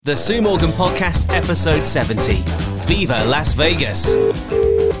The Sue Morgan Podcast, episode 70. Viva Las Vegas.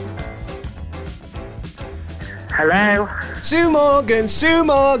 Hello? Sue Morgan.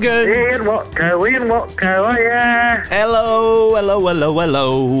 Ian Watco, are ya? Hello. Hello,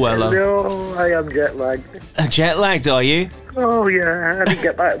 I am jet lagged. Jet lagged, are you? Oh yeah, I didn't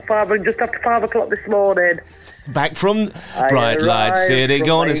get back just after 5 o'clock this morning. Back from Bright Light City,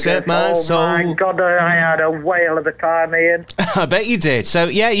 gonna set my soul. Oh my God, I had a whale of a time, Ian. I bet you did. So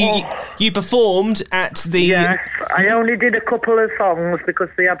yeah, you performed at the... Yes, I only did a couple of songs because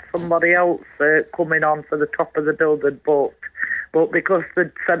they had somebody else coming on for the top of the bill they'd booked. But because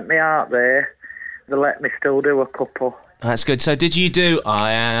they'd sent me out there, they let me still do a couple. That's good. So did you do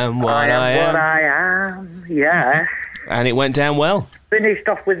I Am What I Am? What I Am, yes. And it went down well. Finished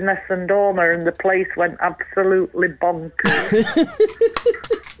off with Ness and Dormer and the place went absolutely bonkers.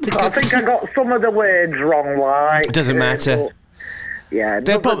 I think I got some of the words wrong, like... It doesn't matter. But, yeah, it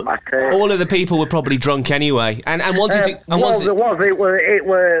doesn't matter. All of the people were probably drunk anyway, and wanted to... They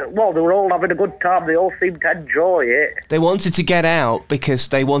were all having a good time. They all seemed to enjoy it. They wanted to get out because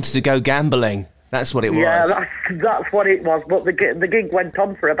they wanted to go gambling. That's what it was. Yeah, that's what it was. But the gig went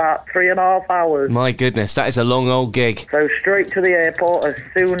on for about 3.5 hours. My goodness, that is a long old gig. So straight to the airport as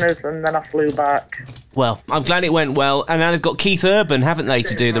soon as, and then I flew back. Well, I'm glad it went well. And now they've got Keith Urban, haven't they,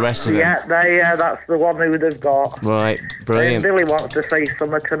 to do the rest of it? Yeah, that's the one who they've got. Right, brilliant. Billy wants to say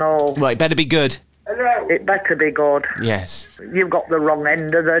something and all. Right, better be good. Hello. It better be good. Yes. You've got the wrong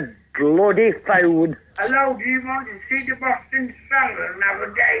end of the bloody phone. Hello, do you want to see the Boston Strangler and have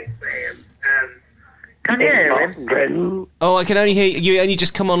a date with him? Can you hear him? Oh, I can only hear you. Only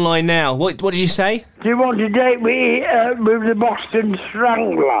just come online now. What did you say? Do you want to date with the Boston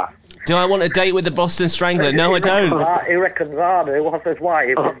Strangler? Do I want a date with the Boston Strangler? No, I don't. He reckons I do. I says,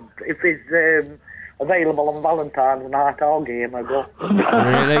 why? If he's available on Valentine's night, I'll give him a go.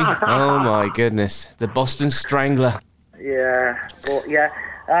 Really? Oh, my goodness. The Boston Strangler. Yeah, but yeah.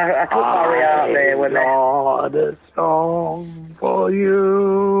 I took Barry out there when I got a song for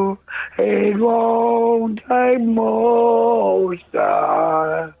you. It won't take most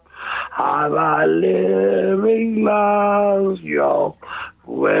time. I'm a living lost your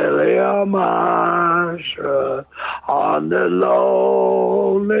William Marshall on the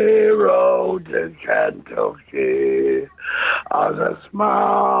lonely road to Kentucky. As I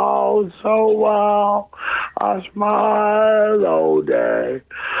smile so well, I smile all day.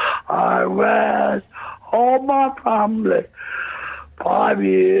 I rest all my family 5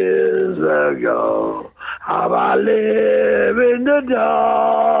 years ago. How I live in the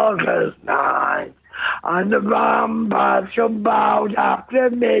darkest night, and the vampires jump out after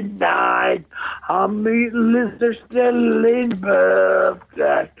midnight. I'm meeting Lister Stelling's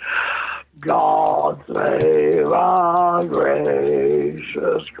birthday. God save our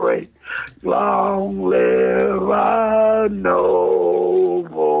gracious great, long live our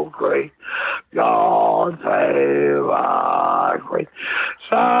noble great. God save our great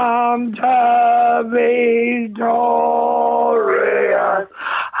Santa Victorious,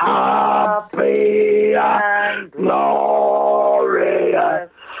 happy and glorious.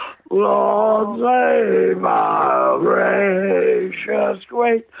 Lord save our gracious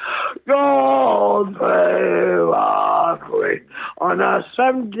great, God save our great. On our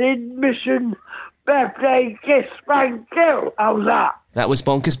 17th mission, birthday kiss, thank you. How's that? That was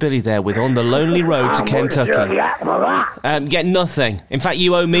Bonkers Billy there with On the Lonely Road to Kentucky. Get nothing. In fact,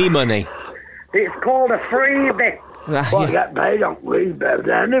 you owe me money. It's called a freebie. Well, I get paid on freebies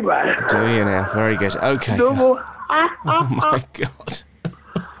anyway. Do you now? Very good. Okay. Oh my God.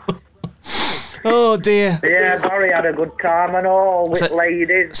 Oh dear. Yeah, Barry had a good time and all with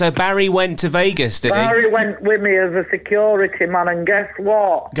ladies. So Barry went to Vegas, did he? Barry went with me as a security man, and guess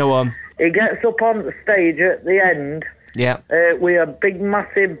what? Go on. He gets up on the stage at the end. Yeah. With a big,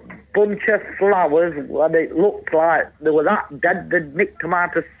 massive bunch of flowers, and it looked like they were that dead they'd nicked them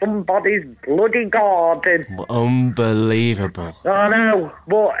out of somebody's bloody garden. Unbelievable. I know,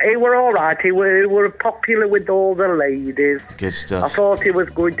 but he were all right. He were popular with all the ladies. Good stuff. I thought he was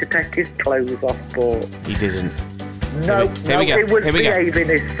going to take his clothes off, but... He didn't. No, Here we go. he was behaving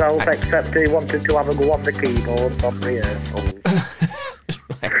himself, except he wanted to have a go on the keyboard on rehearsal.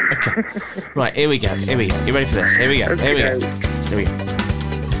 Okay. Right, here we go. You ready for this? Here we go.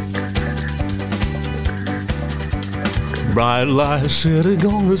 Bright light city,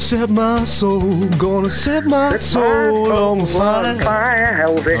 gonna set my soul, on fire.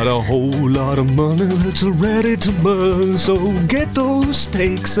 Got a whole lot of money that's ready to burn, so get those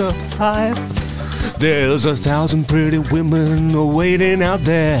stakes up high. There's 1,000 pretty women waiting out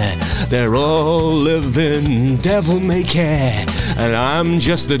there. They're all living devil-may-care, and I'm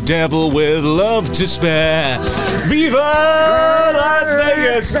just the devil with love to spare. Viva Las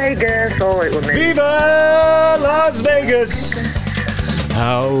Vegas! Vegas, oh, it was me. Viva Las Vegas!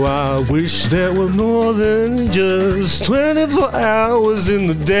 How I wish there were more than just 24 hours in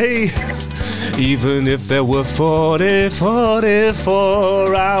the day. Even if there were 44,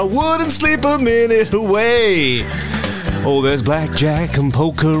 I wouldn't sleep a minute away. Oh, there's blackjack and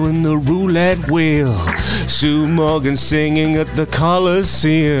poker in the roulette wheel. Sue Morgan singing at the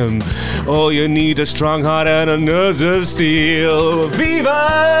Coliseum. Oh, you need a strong heart and a nerves of steel. Viva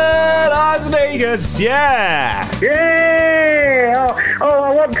Las Vegas, yeah! Yeah! Oh,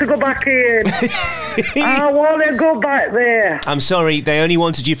 I want to go back in. I want to go back there. I'm sorry, they only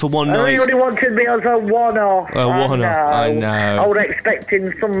wanted you for one night. They only wanted me as a one-off. A one-off, I know. I was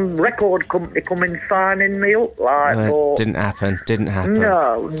expecting some record company coming signing me up like that. Didn't happen.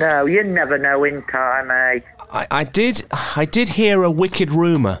 No, you never know in time, eh? I did hear a wicked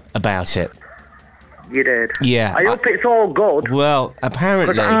rumour about it. You did? Yeah. I hope it's all good. Well,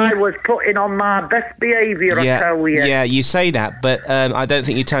 apparently... Because I was putting on my best behaviour, I tell you. Yeah, you say that, but I don't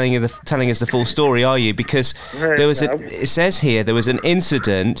think you're telling us the full story, are you? Because it says here there was an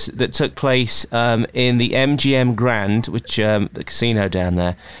incident that took place in the MGM Grand, which the casino down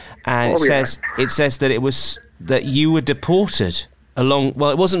there, and it says that it was that you were deported. It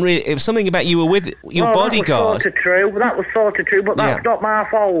wasn't really. It was something about you were with your bodyguard. That was sort of true, but that's not my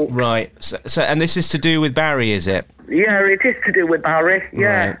fault. Right. So, and this is to do with Barry, is it? Yeah, it is to do with Barry.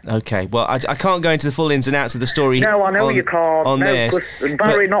 Yeah. Right. Okay. Well, I can't go into the full ins and outs of the story. No, I know you can't. Because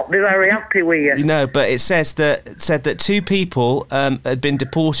Barry not be very happy with you. No, but it said that two people had been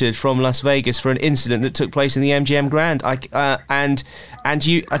deported from Las Vegas for an incident that took place in the MGM Grand. And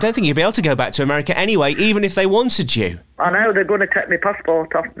you, I don't think you'd be able to go back to America anyway, even if they wanted you. I know, they're going to take my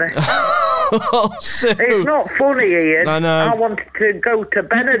passport off me. Oh, Sue. It's not funny, Ian. I know. I wanted to go to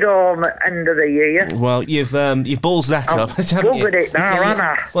Benidorm at the end of the year. Well, you've ballsed that up, haven't you? Buggered it now, haven't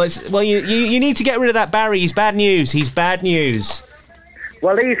I? Well, you need to get rid of that Barry. He's bad news.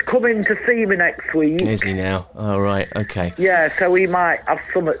 Well, he's coming to see me next week. Is he now? Oh, right, okay. Yeah, so he might have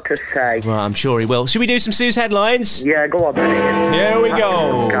something to say. Well, I'm sure he will. Should we do some Sue's headlines? Yeah, go on then, Ian. Here we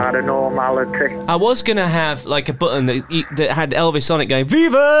go. Kind of normality. I was going to have, like, a button that had Elvis on it going,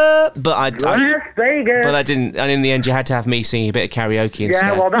 Viva! But Las Vegas! But I didn't, and in the end you had to have me singing a bit of karaoke instead.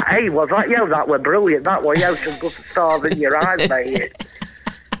 Yeah, well, that were brilliant. That was, some good stars in your eyes, mate.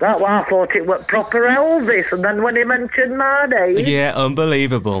 That was, I thought it was proper Elvis, and then when he mentioned my name... Yeah,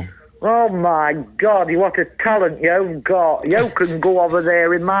 unbelievable. Oh, my God, what a talent you've got. You can go over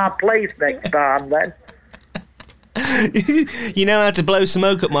there in my place next time, then. You know how to blow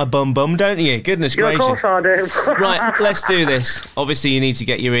smoke up my bum, don't you? Goodness gracious. Of course I do. Right, let's do this. Obviously, you need to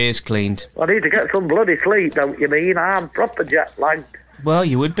get your ears cleaned. I need to get some bloody sleep, don't you mean? I'm proper jet-lagged. Well,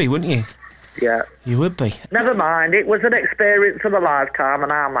 you would be, wouldn't you? Yeah. You would be. Never mind, it was an experience of a lifetime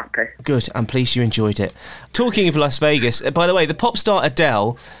and I'm happy. Good, I'm pleased you enjoyed it. Talking of Las Vegas, by the way, the pop star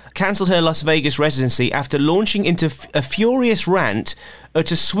Adele cancelled her Las Vegas residency after launching into a furious rant at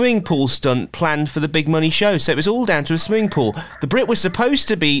a swimming pool stunt planned for the Big Money show. So it was all down to a swimming pool. The Brit was supposed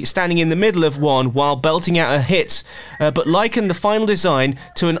to be standing in the middle of one while belting out her hits, but likened the final design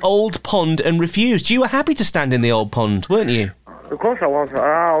to an old pond and refused. You were happy to stand in the old pond, weren't you? Of course I was.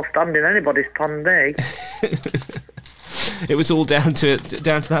 I'll stand in anybody's pond, eh? It was all down to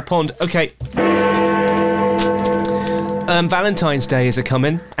that pond. Okay. Valentine's Day is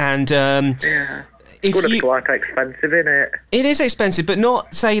a-coming, and yeah. It's going to be quite expensive, isn't it? It is expensive, but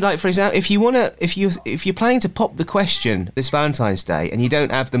not, say, like, for example, if you're planning to pop the question this Valentine's Day and you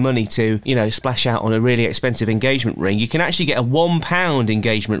don't have the money to, splash out on a really expensive engagement ring, you can actually get a £1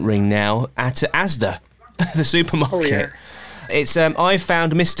 engagement ring now at Asda, the supermarket. Oh, yeah. It's I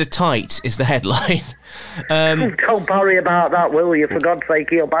found Mr. Tight is the headline. Don't worry about that, will you? For God's sake,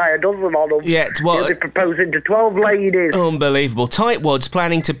 he'll buy a dozen of them. Yeah, he'll be proposing to 12 ladies. Unbelievable. Tightwads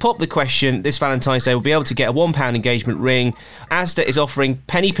planning to pop the question this Valentine's Day will be able to get a £1 engagement ring. Asda is offering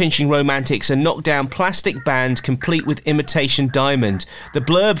penny-pinching romantics a knockdown plastic band complete with imitation diamond. The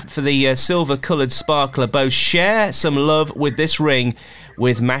blurb for the silver-coloured sparkler boasts, share some love with this ring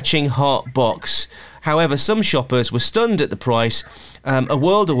with matching heart box. However, some shoppers were stunned at the price, a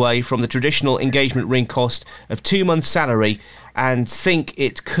world away from the traditional engagement ring cost of 2 months' salary, and think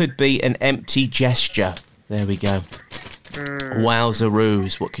it could be an empty gesture. There we go.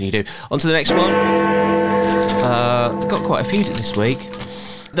 Wowzaroos, what can you do? On to the next one. Got quite a few this week.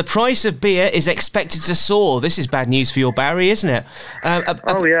 The price of beer is expected to soar. This is bad news for your Barry, isn't it?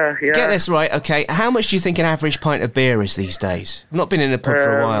 Oh, yeah. Get this right, okay. How much do you think an average pint of beer is these days? I've not been in a pub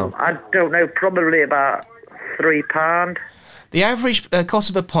for a while. I don't know, probably about £3. The average cost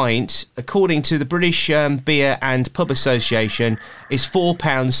of a pint, according to the British Beer and Pub Association, is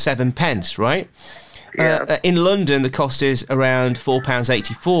 £4.07, right? Yeah. In London, the cost is around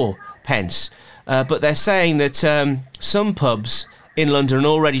 £4.84. But they're saying that some pubs in London are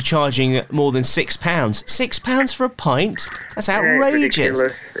already charging more than £6. £6 for a pint? That's outrageous. Yeah, it's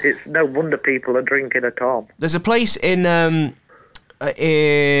ridiculous. It's no wonder people are drinking a Tom. There's a place in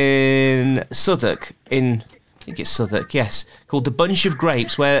Southwark, I think it's Southwark, yes, called the Bunch of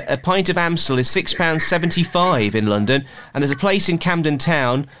Grapes, where a pint of Amstel is £6.75 in London, and there's a place in Camden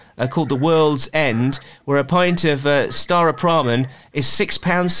Town called the World's End, where a pint of Stara Pramen is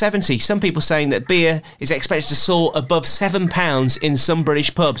 £6.70. Some people saying that beer is expected to soar above £7 in some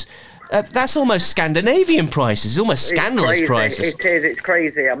British pubs. That's almost Scandinavian prices. It's almost scandalous prices. It is. It's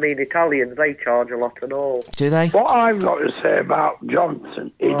crazy. I mean, Italians, they charge a lot and all. Do they? What I've got to say about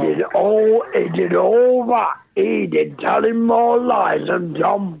Johnson, he did all that. He did telling more lies than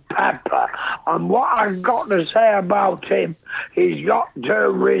John Pepper. And what I've got to say about him, he's got to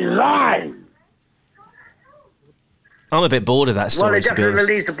resign. I'm a bit bored of that story, Well, they to be honest.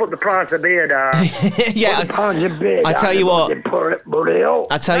 definitely need to put the price of beer down. Yeah, I tell you what.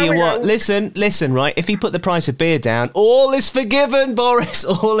 I tell you what. Listen, right? If he put the price of beer down, all is forgiven, Boris.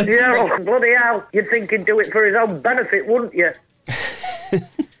 All is Yeah, bloody hell. You'd think he'd do it for his own benefit, wouldn't you?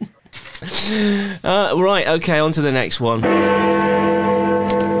 Right, okay, on to the next one.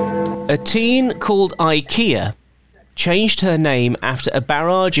 A teen called IKEA changed her name after a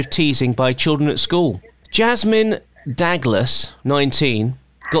barrage of teasing by children at school. Jasmine Douglas, 19,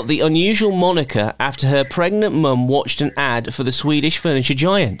 got the unusual moniker after her pregnant mum watched an ad for the Swedish furniture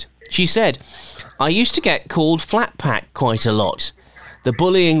giant. She said, "I used to get called Flat Pack quite a lot. The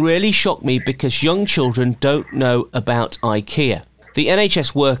bullying really shocked me because young children don't know about IKEA." The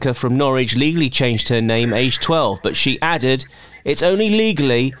NHS worker from Norwich legally changed her name aged 12, but she added, "It's only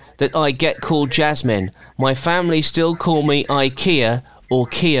legally that I get called Jasmine. My family still call me IKEA, or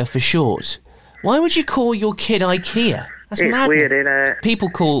Kia for short." Why would you call your kid IKEA? That's It's mad. weird, innit?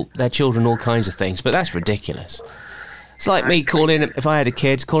 People call their children all kinds of things, but that's ridiculous. It's like me calling it, if I had a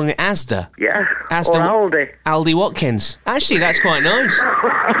kid, calling it Asda. Yeah. Asda, Or Aldi. Aldi Watkins. Actually, that's quite nice.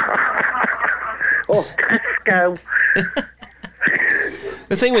 Or Tesco.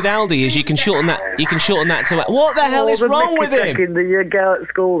 The thing with Aldi is you can shorten that to... What the hell is wrong with him? That you go at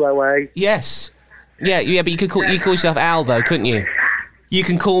school, though, eh? Yes. Yeah, but you could call yourself Al, though, couldn't you? You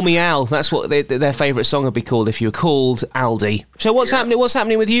can call me Al. That's what their favourite song would be called if you were called Aldi. So what's happening? What's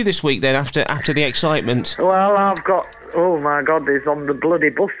happening with you this week then? After the excitement. Well, I've got. Oh my God, there's on the bloody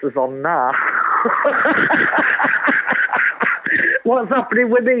buses on now. What's happening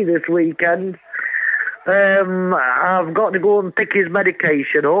with me this weekend? I've got to go and pick his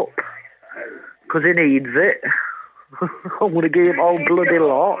medication up because he needs it. I'm going to give him a whole bloody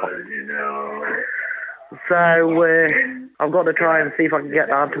lot. So I've got to try and see if I can get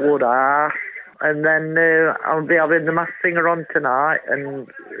down to Woodhouse. And then I'll be having the Masked Singer on tonight, and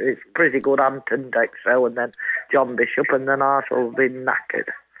it's pretty good. Anton Dexo and then John Bishop, and then I shall be knackered.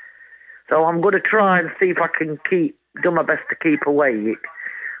 So I'm going to try and see if I can do my best to keep awake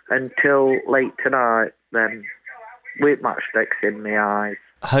until late tonight, then with matchsticks in my eyes.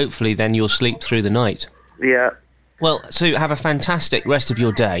 Hopefully then you'll sleep through the night. Yeah. Well, so have a fantastic rest of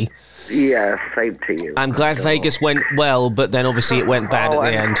your day. Yeah, same to you. I'm glad Vegas went well, but then obviously it went bad at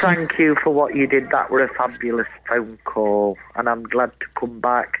the end. Thank you for what you did. That was a fabulous phone call, and I'm glad to come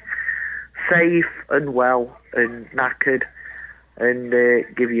back safe and well and knackered and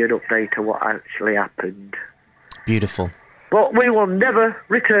give you an update of what actually happened. Beautiful. But we will never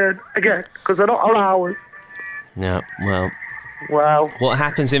return again, because they're not allowed. No, well... Well... What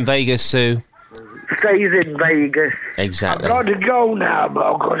happens in Vegas, Sue? Stays in Vegas. Exactly. I've got to go now,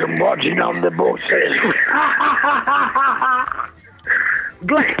 because I'm watching on the buses.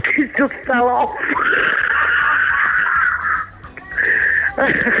 Blake just fell off.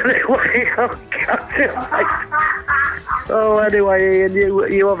 Anyway, I'll catch you later. Oh, anyway, Ian,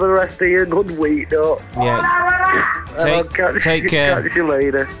 you have the rest of your good week, though. Yeah. Take care. Catch you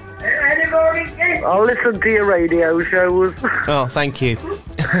later. I'll listen to your radio shows. Oh, thank you.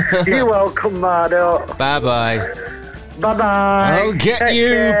 You're welcome, Mardo. Bye-bye. Bye-bye. I'll get Take you,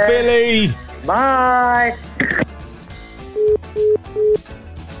 care. Billy. Bye.